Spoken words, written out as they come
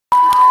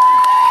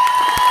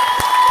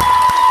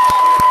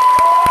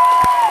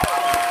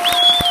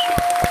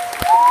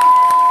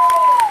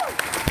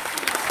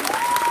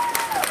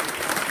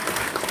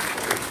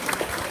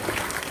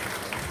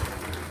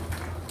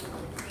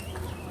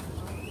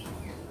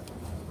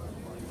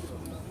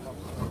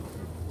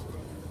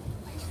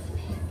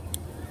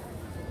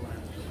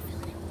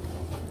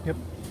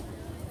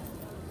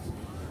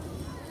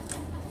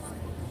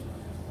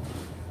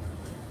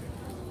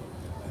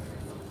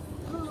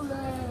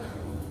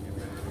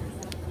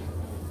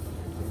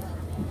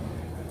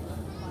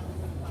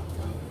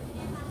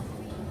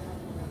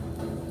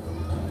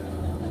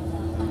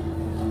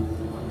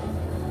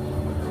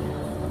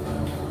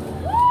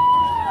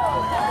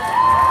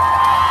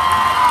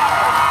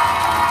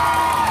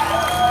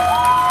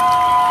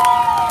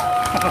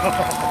That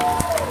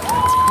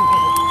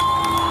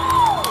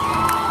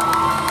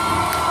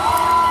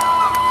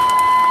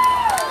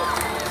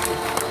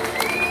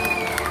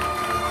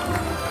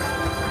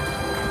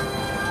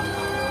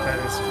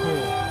is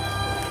cool.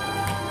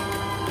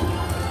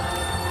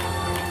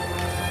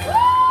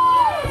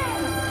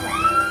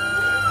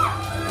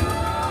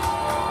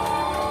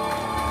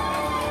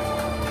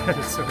 That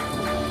is so cool.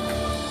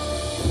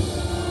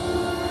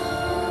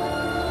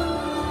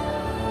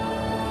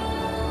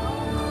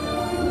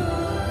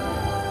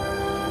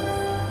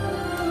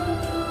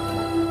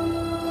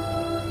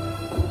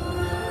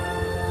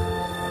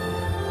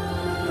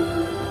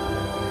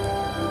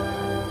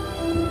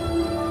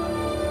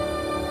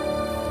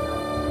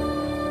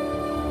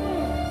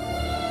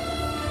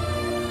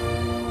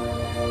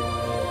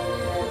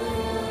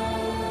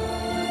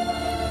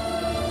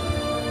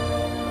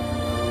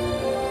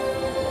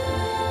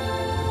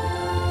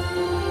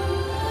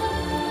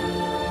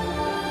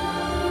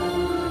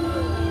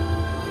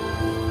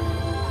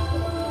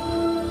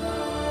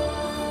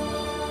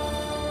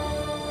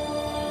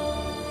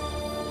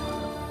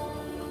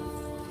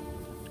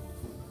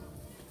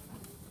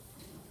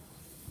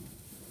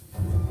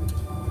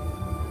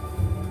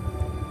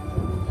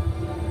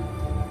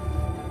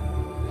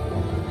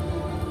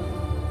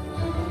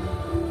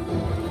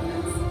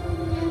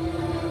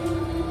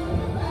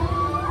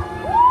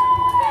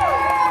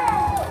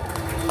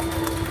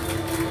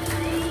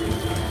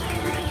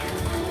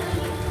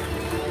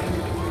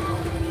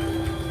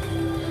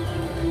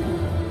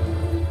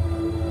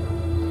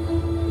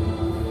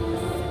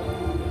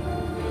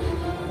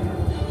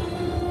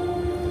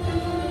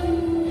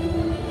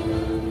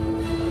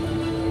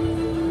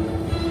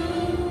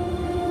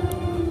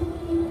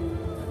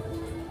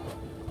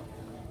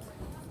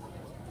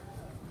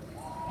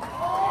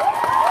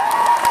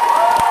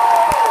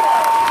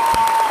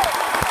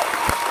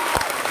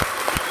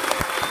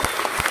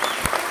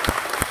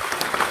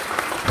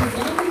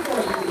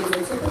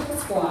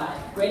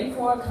 Ready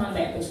for a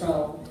combat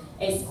patrol.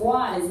 A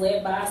squad is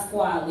led by a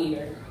squad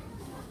leader.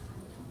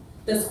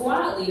 The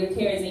squad leader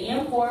carries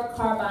an M4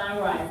 carbine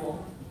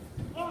rifle.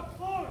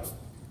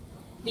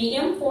 The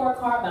M4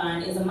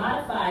 carbine is a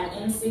modified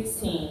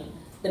M16.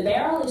 The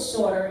barrel is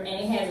shorter and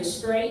it has a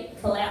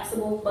straight,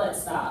 collapsible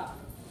buttstock.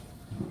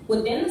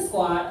 Within the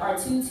squad are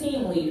two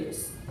team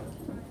leaders.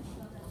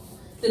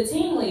 The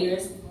team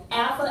leaders,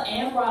 Alpha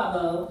and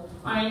Bravo,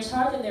 are in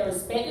charge of their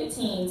respective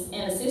teams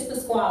and assist the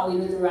squad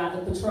leader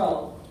throughout the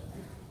patrol.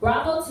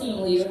 Bravo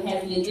team leader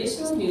has the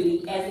additional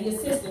duty as the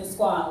assistant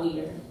squad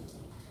leader.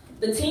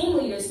 The team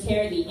leaders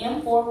carry the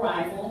M4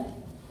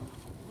 rifle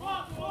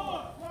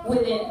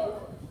with an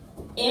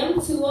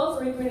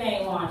M203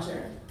 grenade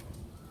launcher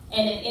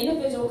and an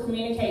individual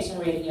communication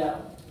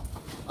radio,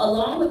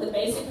 along with the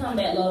basic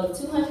combat load of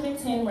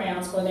 210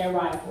 rounds for their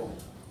rifle.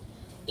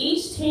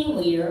 Each team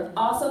leader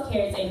also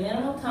carries a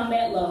minimum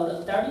combat load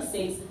of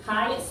 36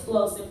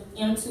 high-explosive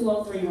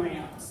M203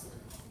 rounds.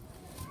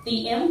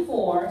 The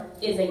M4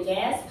 is a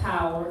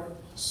gas-powered,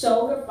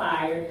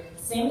 shoulder-fired,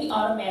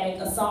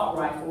 semi-automatic assault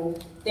rifle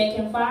that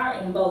can fire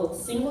in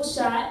both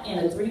single-shot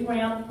and a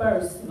 3-round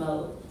burst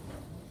mode.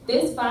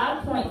 This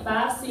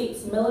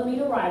 5.56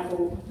 millimeter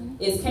rifle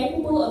is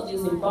capable of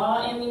using ball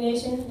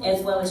ammunition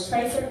as well as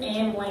tracer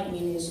and blank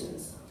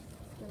munitions.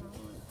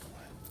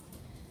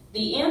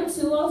 The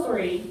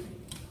M203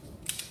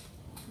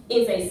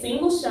 is a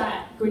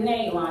single-shot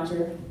grenade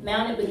launcher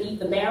mounted beneath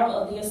the barrel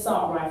of the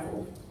assault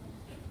rifle.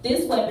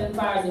 This weapon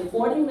fires a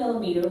 40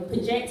 millimeter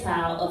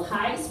projectile of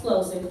high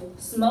explosive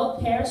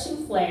smoke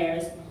parachute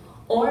flares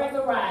or a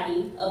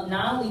variety of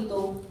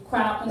non-lethal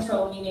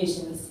crowd-control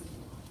munitions.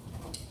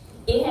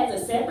 It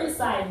has a separate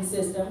sighting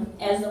system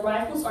as the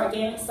rifle's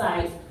organic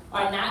sights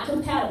are not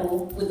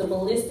compatible with the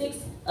ballistics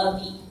of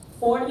the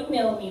 40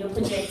 millimeter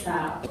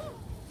projectile.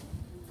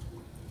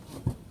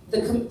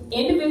 The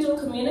individual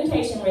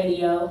communication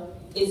radio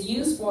is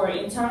used for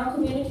internal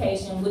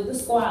communication with the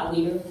squad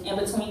leader and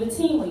between the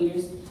team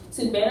leaders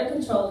to better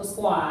control the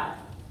squad.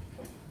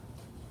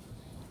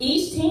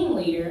 Each team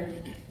leader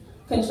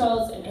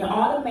controls an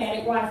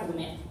automatic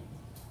rifleman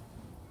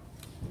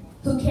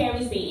who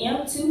carries the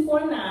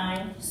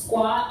M249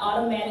 squad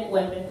automatic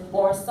weapon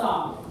or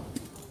SAW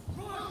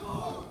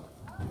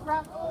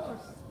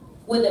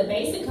with a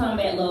basic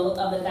combat load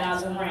of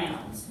 1,000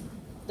 rounds.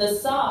 The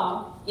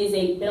SAW is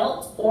a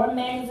belt or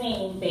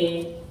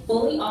magazine-fed,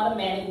 fully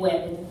automatic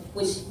weapon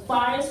which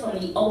fires from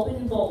the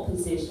open bolt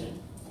position.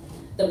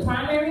 The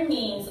primary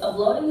means of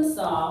loading the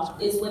SAW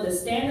is with a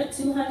standard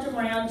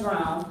 200-round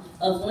drum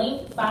of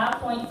length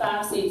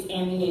 5.56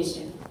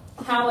 ammunition.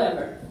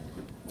 However,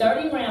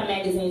 30-round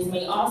magazines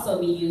may also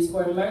be used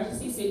for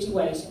emergency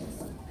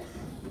situations.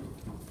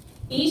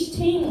 Each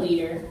team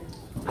leader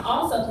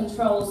also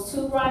controls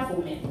 2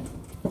 riflemen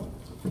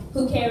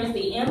who carries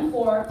the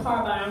M4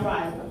 carbine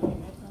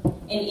rifle,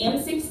 an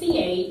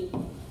M68,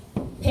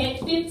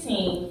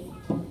 PEC-15,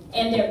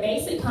 and their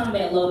basic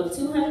combat load of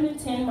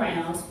 210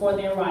 rounds for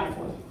their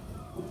rifle.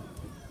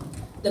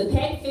 The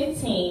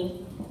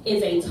PEC-15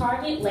 is a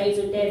target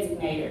laser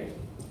designator.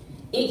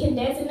 It can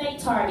designate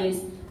targets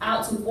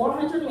out to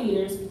 400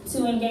 meters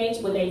to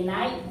engage with a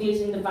night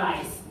vision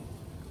device.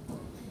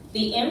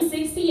 The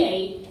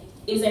M68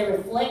 is a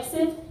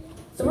reflexive,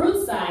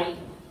 through-sight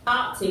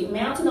optic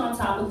mounted on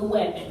top of the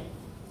weapon.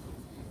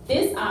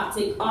 This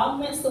optic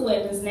augments the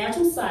weapon's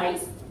natural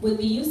sights with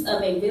the use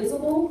of a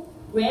visible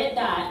red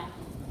dot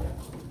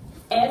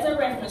as a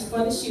reference for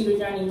the shooter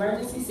during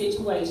emergency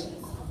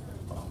situations.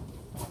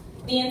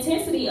 The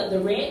intensity of the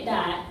red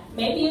dot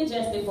may be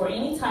adjusted for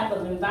any type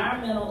of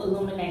environmental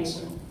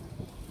illumination,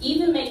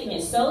 even making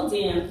it so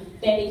dim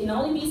that it can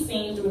only be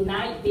seen through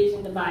night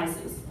vision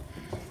devices.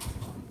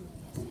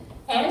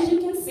 As you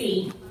can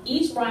see,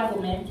 each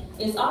rifleman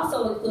is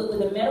also equipped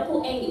with a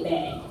medical aid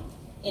bag,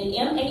 an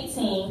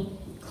M18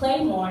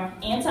 Claymore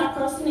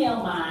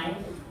anti-personnel mine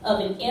of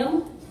an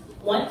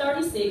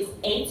M136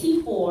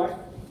 AT4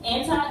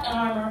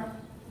 anti-armor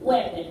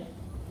weapon.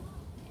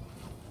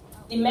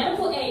 The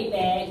medical aid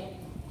bag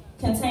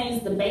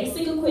contains the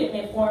basic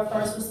equipment for a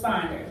first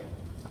responder.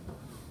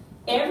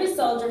 Every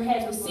soldier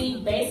has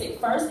received basic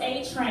first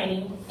aid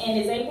training and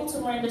is able to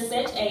render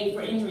such aid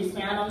for injuries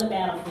found on the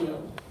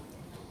battlefield.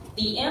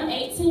 The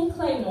M18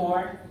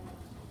 Claymore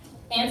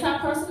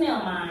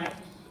anti-personnel mine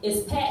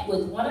is packed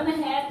with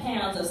 1.5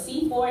 pounds of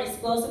C4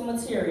 explosive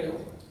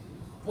material.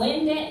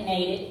 When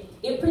detonated,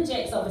 it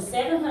projects over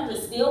 700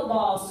 steel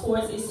balls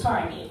towards its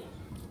target.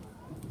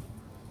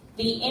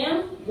 The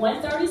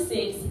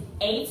M136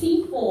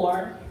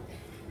 AT4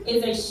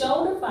 is a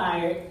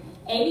shoulder-fired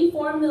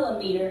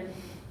 84mm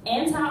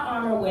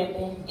anti-armor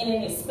weapon in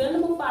an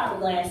expendable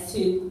fiberglass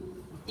tube.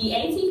 The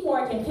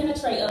AT4 can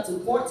penetrate up to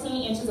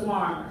 14 inches of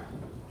armor.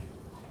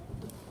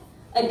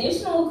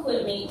 Additional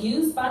equipment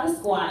used by the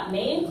squad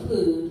may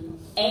include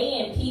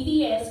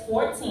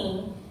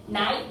AN-PVS-14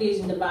 night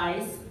vision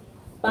device,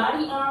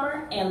 body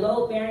armor, and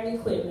load-bearing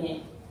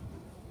equipment.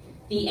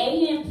 The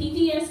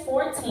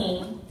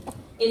AN-PVS-14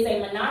 is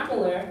a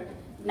monocular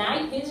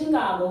night vision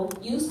goggle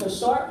used for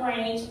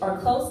short-range or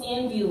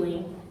close-in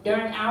viewing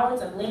during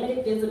hours of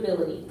limited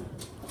visibility.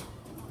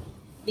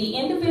 The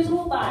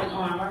individual body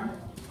armor,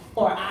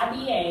 or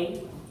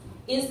IBA,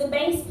 is the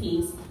base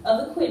piece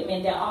of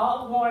equipment that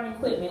all worn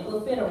equipment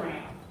will fit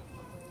around.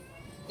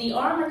 The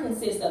armor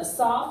consists of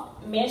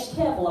soft mesh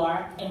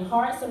Kevlar and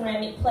hard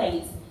ceramic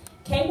plates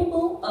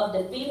capable of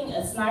defeating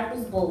a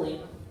sniper's bullet.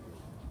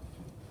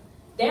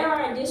 There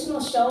are additional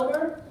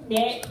shoulder,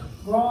 neck,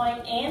 groin,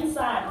 and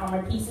side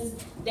armor pieces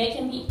that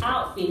can be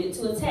outfitted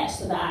to attach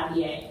to the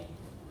IBA.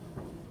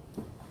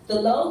 The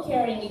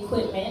load-carrying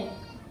equipment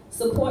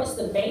supports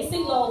the basic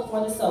load for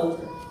the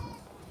soldier.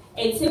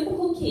 A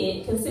typical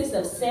kit consists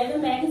of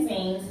 7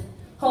 magazines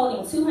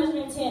holding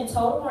 210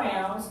 total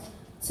rounds,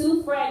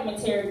 2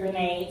 fragmentary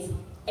grenades,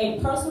 a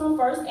personal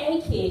first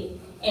aid kit,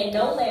 and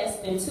no less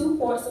than 2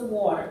 quarts of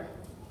water.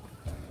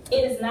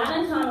 It is not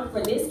uncommon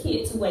for this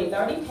kit to weigh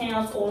 30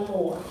 pounds or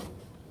more.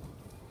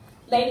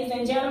 Ladies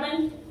and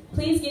gentlemen,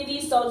 please give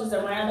these soldiers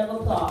a round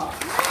of applause.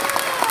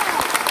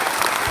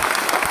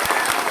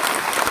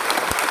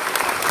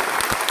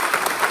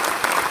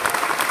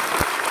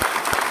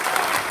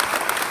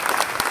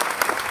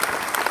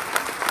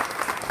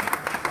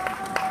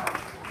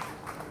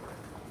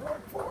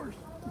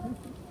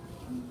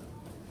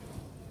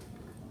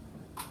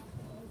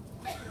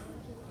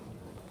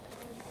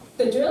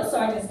 The drill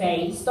sergeant's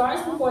day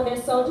starts before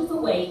their soldiers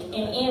awake and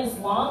ends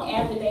long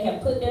after they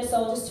have put their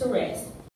soldiers to rest.